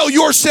to tell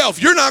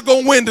yourself, you're not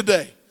going to win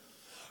today.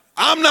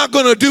 I'm not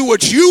going to do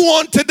what you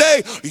want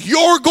today.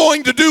 You're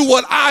going to do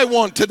what I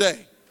want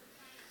today.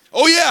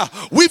 Oh yeah,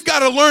 we've got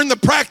to learn the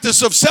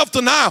practice of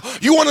self-denial.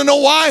 You want to know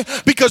why?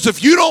 Because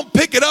if you don't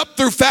pick it up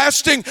through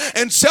fasting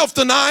and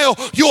self-denial,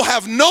 you'll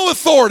have no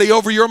authority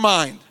over your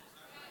mind.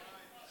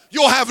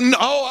 You'll have no,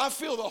 I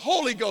feel the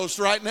Holy Ghost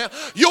right now.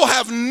 You'll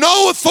have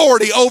no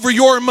authority over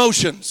your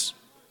emotions.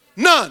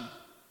 None.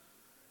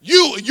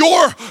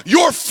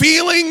 Your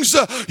feelings,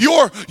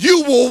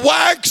 you will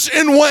wax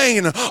and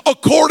wane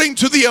according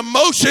to the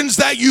emotions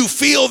that you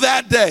feel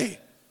that day.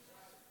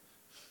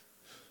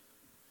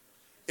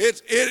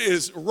 It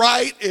is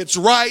right, it's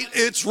right,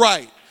 it's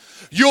right.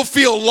 You'll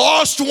feel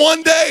lost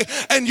one day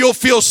and you'll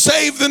feel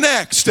saved the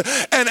next.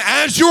 And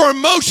as your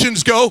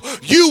emotions go,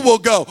 you will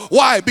go.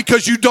 Why?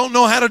 Because you don't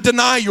know how to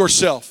deny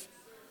yourself.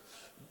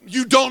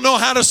 You don't know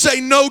how to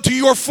say no to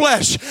your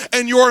flesh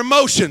and your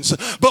emotions.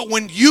 But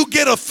when you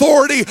get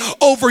authority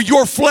over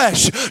your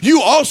flesh,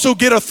 you also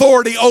get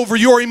authority over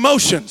your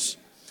emotions.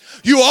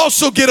 You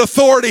also get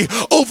authority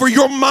over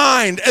your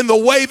mind and the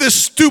way this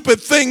stupid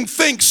thing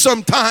thinks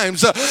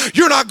sometimes.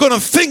 You're not going to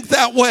think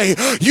that way.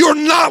 You're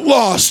not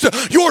lost.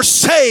 You're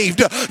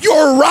saved.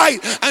 You're right.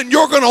 And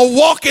you're going to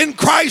walk in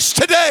Christ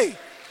today.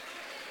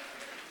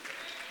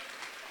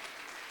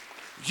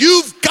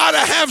 You've got to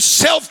have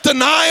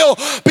self-denial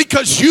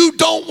because you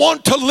don't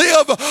want to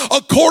live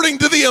according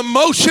to the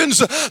emotions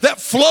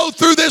that flow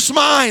through this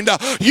mind.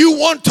 You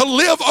want to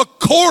live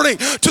according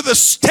to the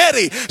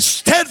steady,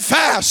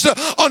 steadfast,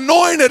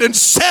 anointed, and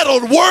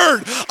settled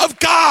Word of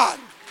God.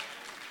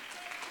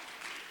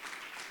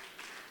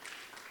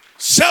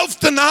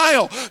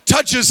 Self-denial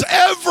touches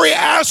every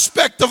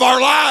aspect of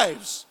our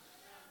lives.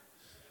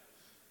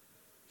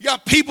 You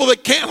got people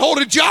that can't hold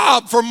a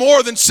job for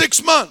more than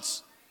 6 months.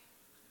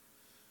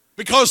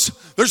 Because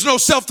there's no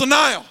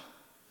self-denial.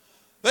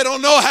 They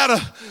don't know how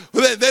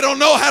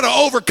to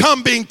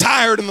overcome being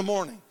tired in the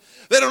morning.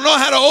 They don't know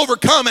how to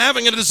overcome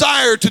having a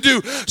desire to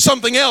do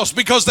something else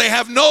because they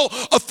have no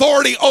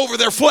authority over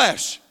their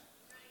flesh.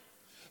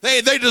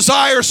 They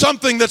desire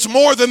something that's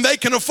more than they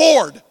can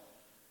afford.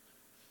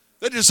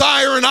 They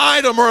desire an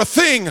item or a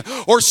thing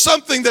or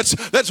something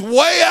that's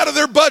way out of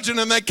their budget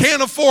and they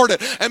can't afford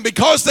it. And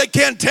because they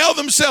can't tell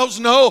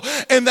themselves no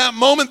in that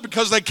moment,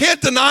 because they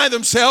can't deny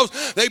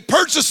themselves, they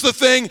purchase the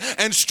thing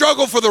and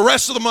struggle for the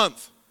rest of the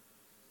month.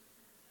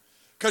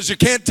 Because you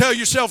can't tell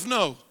yourself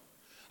no.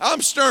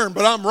 I'm stern,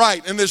 but I'm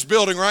right in this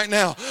building right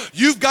now.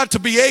 You've got to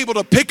be able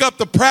to pick up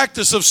the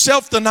practice of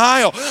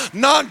self-denial,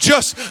 not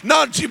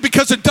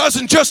because it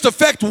doesn't just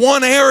affect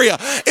one area.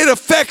 It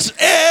affects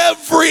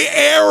every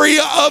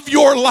area of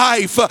your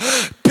life.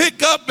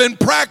 Pick up and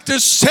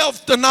practice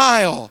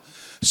self-denial.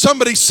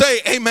 Somebody say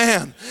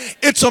amen.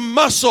 It's a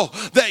muscle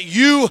that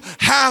you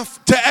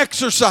have to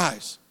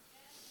exercise.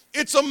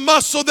 It's a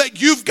muscle that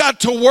you've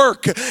got to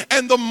work.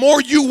 And the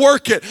more you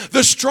work it,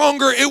 the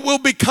stronger it will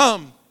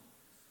become.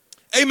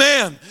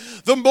 Amen.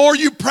 The more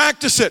you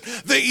practice it,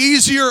 the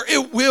easier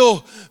it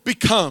will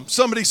become.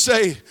 Somebody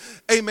say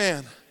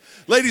amen.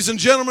 Ladies and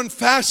gentlemen,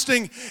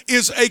 fasting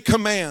is a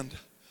command.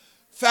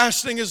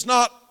 Fasting is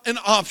not an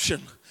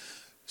option.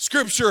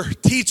 Scripture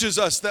teaches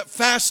us that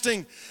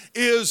fasting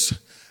is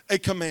a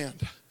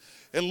command.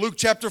 In Luke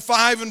chapter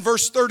 5 and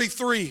verse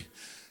 33,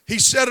 he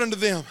said unto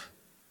them,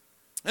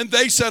 and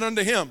they said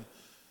unto him,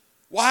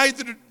 why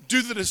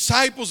do the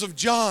disciples of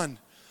John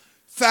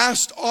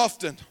fast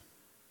often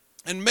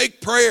and make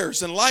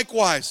prayers, and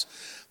likewise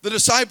the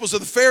disciples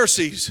of the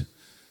Pharisees?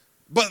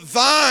 But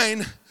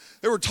thine,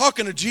 they were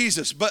talking to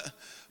Jesus, but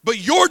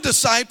your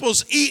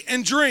disciples eat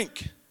and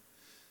drink.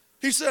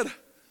 He said,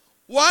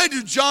 why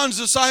do John's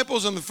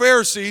disciples and the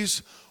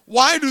Pharisees,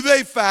 why do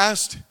they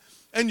fast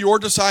and your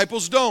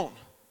disciples don't?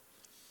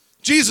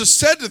 Jesus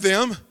said to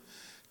them,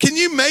 can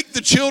you make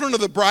the children of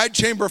the bride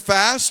chamber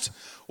fast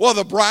while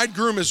the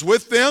bridegroom is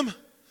with them?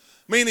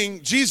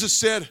 Meaning Jesus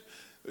said,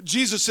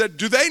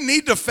 do they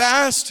need to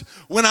fast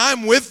when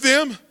I'm with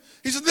them?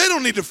 He said, they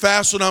don't need to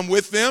fast when I'm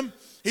with them.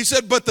 He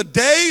said, but the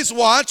days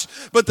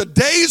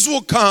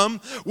will come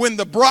when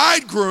the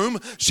bridegroom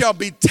shall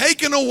be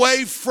taken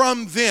away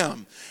from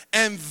them.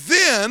 And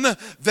then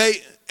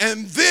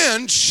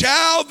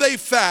shall they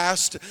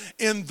fast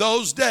in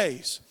those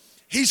days.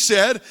 He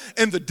said,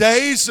 in the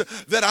days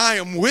that I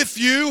am with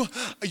you,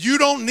 you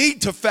don't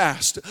need to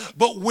fast.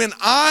 But when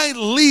I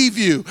leave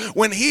you,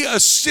 when he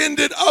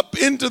ascended up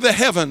into the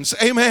heavens,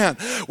 amen,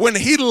 when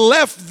he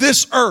left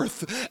this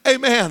earth,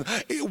 amen,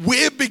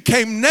 it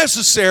became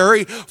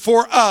necessary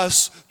for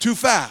us to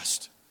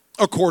fast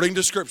according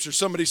to Scripture.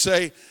 Somebody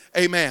say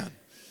amen.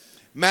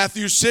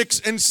 Matthew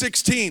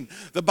 6:16.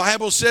 The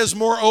Bible says,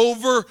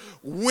 moreover,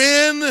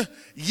 when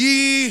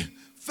ye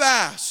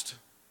fast.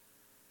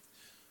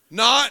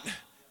 Not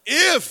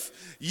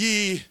if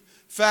ye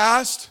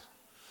fast.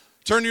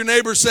 Turn to your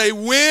neighbor, say,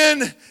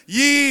 when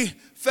ye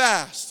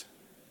fast.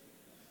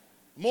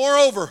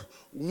 Moreover,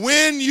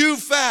 when you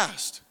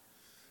fast.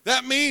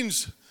 That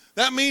means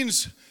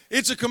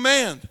it's a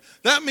command.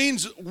 That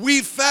means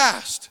we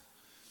fast.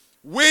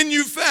 When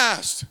you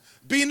fast,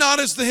 be not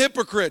as the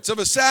hypocrites of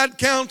a sad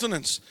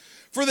countenance,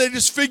 for they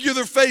disfigure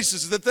their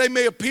faces, that they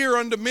may appear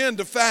unto men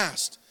to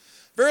fast.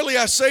 Verily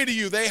I say to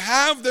you, they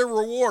have their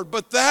reward.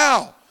 But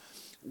thou,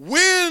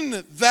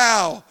 when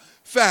thou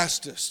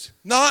fastest,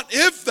 not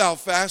if thou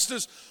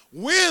fastest,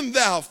 when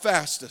thou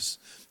fastest,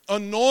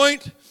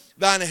 anoint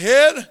thine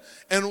head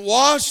and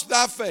wash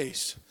thy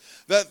face,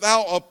 that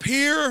thou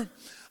appear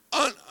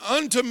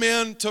unto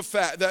men to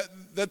fast,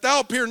 that thou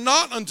appear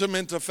not unto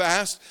men to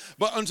fast,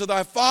 but unto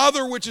thy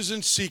Father which is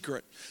in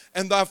secret.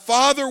 And thy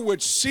Father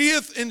which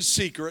seeth in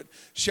secret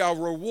shall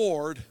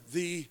reward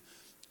thee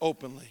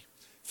openly.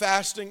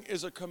 Fasting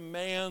is a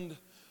command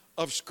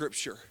of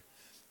Scripture.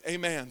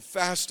 Amen.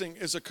 Fasting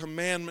is a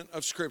commandment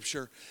of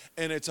Scripture,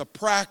 and it's a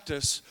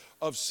practice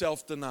of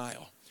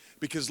self-denial.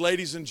 Because,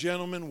 ladies and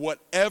gentlemen,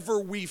 whatever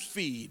we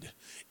feed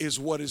is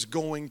what is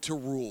going to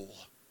rule.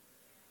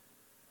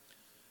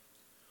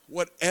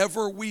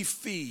 Whatever we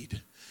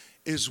feed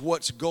is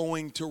what's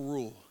going to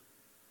rule.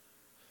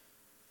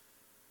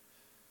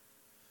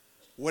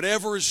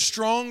 Whatever is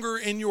stronger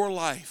in your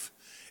life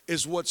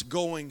is what's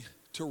going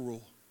to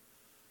rule.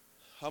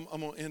 I'm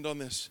going to end on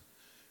this.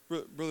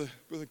 Brother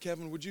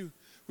Kevin, would you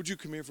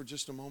come here for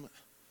just a moment?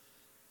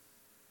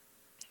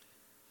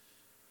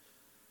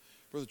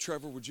 Brother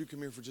Trevor, would you come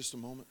here for just a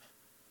moment?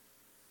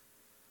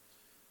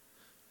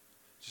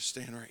 Just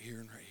stand right here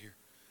and right here.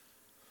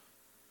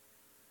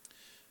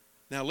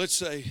 Now let's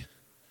say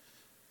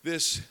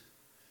this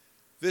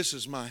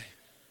is my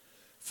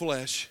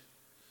flesh.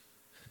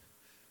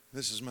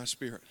 This is my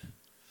spirit.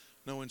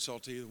 No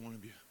insult to either one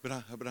of you,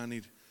 but I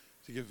need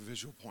to give a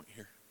visual point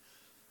here.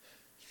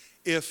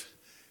 If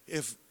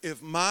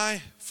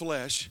my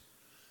flesh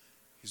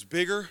is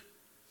bigger,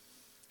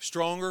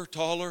 stronger,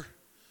 taller,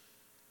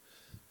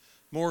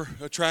 more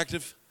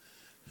attractive,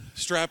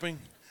 strapping,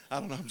 I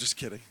don't know, I'm just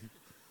kidding.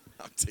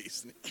 I'm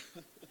teasing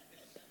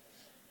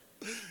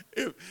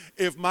it.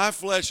 If my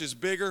flesh is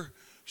bigger,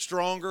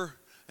 stronger,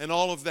 and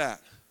all of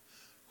that,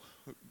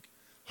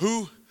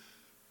 who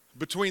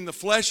between the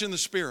flesh and the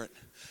spirit,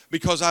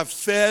 because I've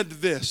fed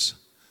this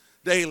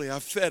daily,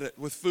 I've fed it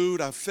with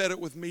food, I've fed it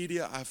with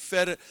media, I've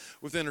fed it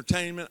with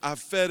entertainment, I've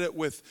fed it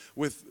with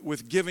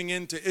giving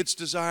in to its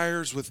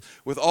desires,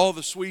 with all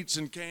the sweets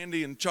and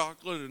candy and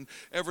chocolate and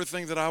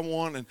everything that I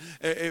want. And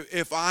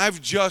if I've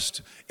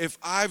just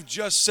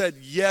said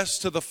yes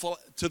to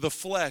the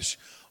flesh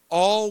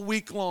all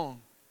week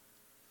long,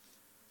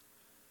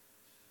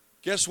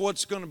 guess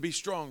what's going to be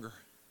stronger?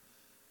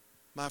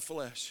 My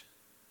flesh.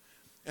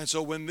 And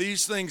so when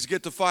these things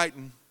get to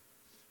fighting,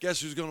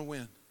 guess who's going to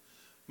win?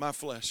 My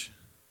flesh.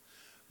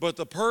 But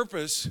the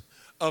purpose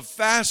of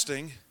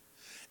fasting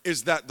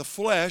is that the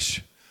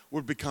flesh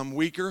would become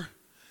weaker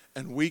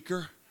and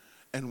weaker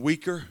and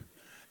weaker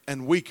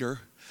and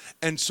weaker,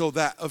 and so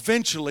that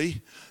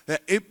eventually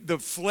the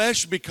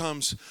flesh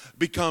becomes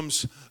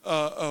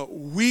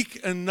weak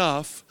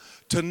enough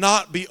to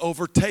not be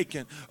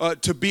overtaken,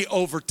 to be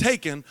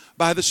overtaken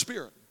by the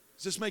Spirit.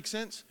 Does this make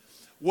sense?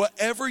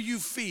 Whatever you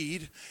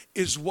feed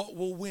is what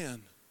will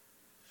win.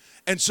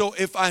 And so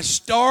if I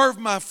starve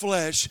my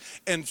flesh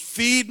and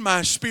feed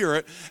my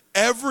spirit,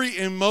 every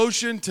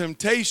emotion,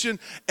 temptation,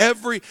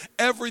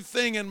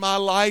 everything in my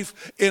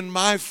life, in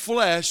my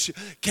flesh,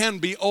 can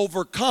be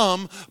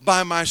overcome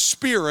by my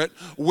spirit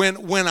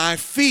when I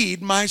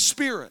feed my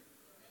spirit.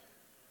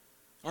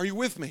 Are you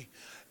with me?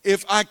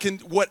 If I can,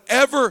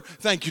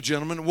 thank you,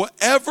 gentlemen,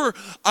 whatever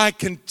I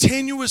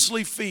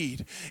continuously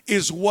feed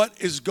is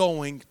what is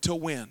going to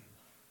win.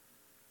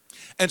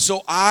 And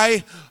so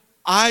I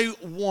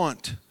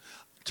want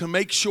to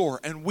make sure,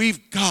 and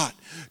we've got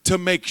to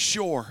make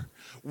sure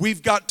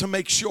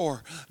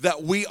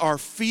that we are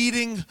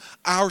feeding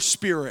our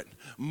spirit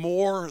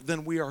more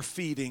than we are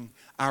feeding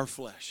our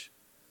flesh.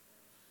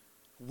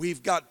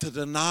 We've got to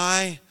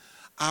deny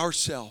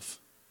ourselves.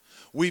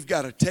 We've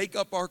got to take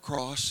up our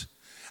cross,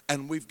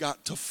 and we've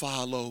got to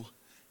follow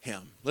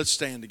Him. Let's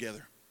stand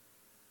together.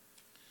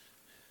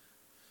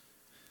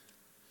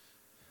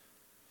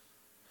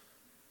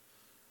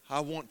 I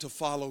want to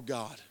follow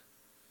God.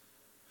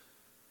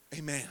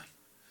 Amen.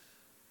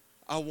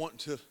 I want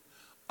to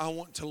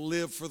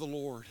live for the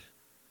Lord.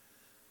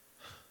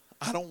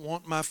 I don't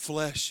want my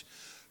flesh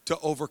to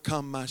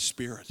overcome my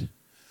spirit.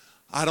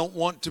 I don't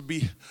want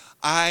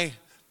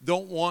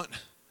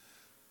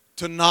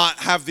to not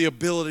have the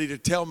ability to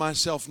tell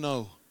myself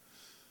no.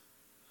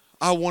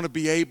 I want to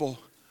be able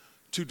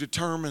to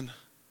determine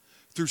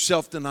through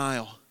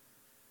self-denial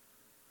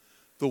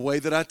the way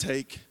that I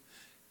take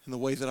and the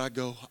way that I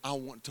go. I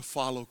want to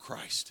follow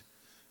Christ.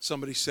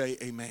 Somebody say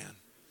amen.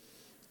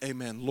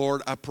 Amen.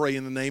 Lord, I pray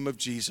in the name of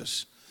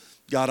Jesus.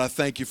 God, I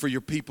thank you for your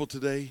people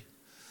today.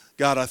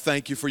 God, I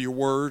thank you for your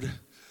word.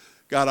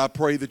 God, I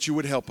pray that you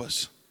would help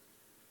us.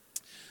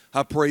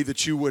 I pray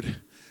that you would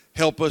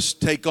help us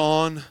take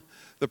on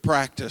the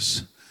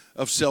practice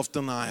of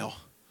self-denial.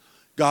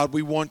 God,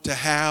 we want to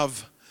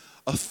have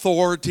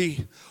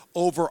authority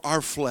over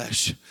our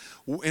flesh.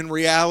 In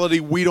reality,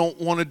 we don't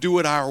want to do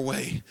it our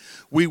way.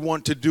 We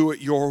want to do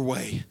it your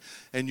way.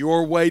 And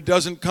your way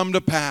doesn't come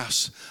to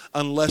pass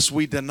unless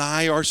we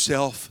deny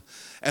ourselves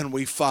and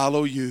we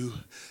follow you.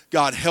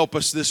 God, help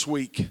us this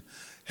week.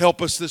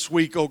 Help us this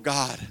week, oh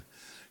God.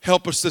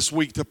 Help us this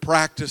week to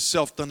practice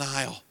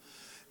self-denial.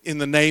 In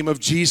the name of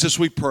Jesus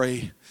we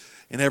pray.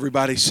 And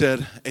everybody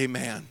said,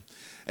 amen.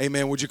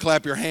 Amen. Would you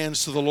clap your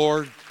hands to the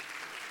Lord?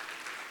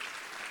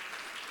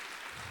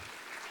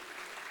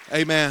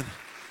 Amen.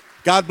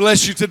 God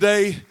bless you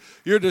today.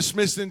 You're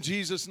dismissed in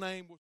Jesus'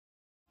 name.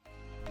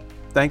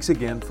 Thanks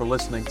again for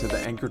listening to the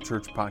Anchor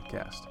Church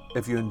podcast.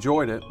 If you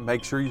enjoyed it,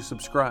 make sure you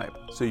subscribe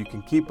so you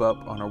can keep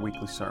up on our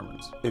weekly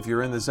sermons. If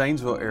you're in the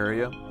Zanesville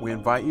area, we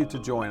invite you to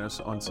join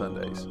us on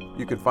Sundays.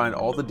 You can find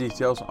all the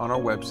details on our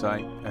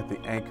website at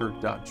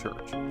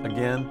theanchor.church.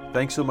 Again,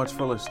 thanks so much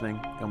for listening,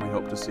 and we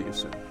hope to see you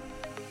soon.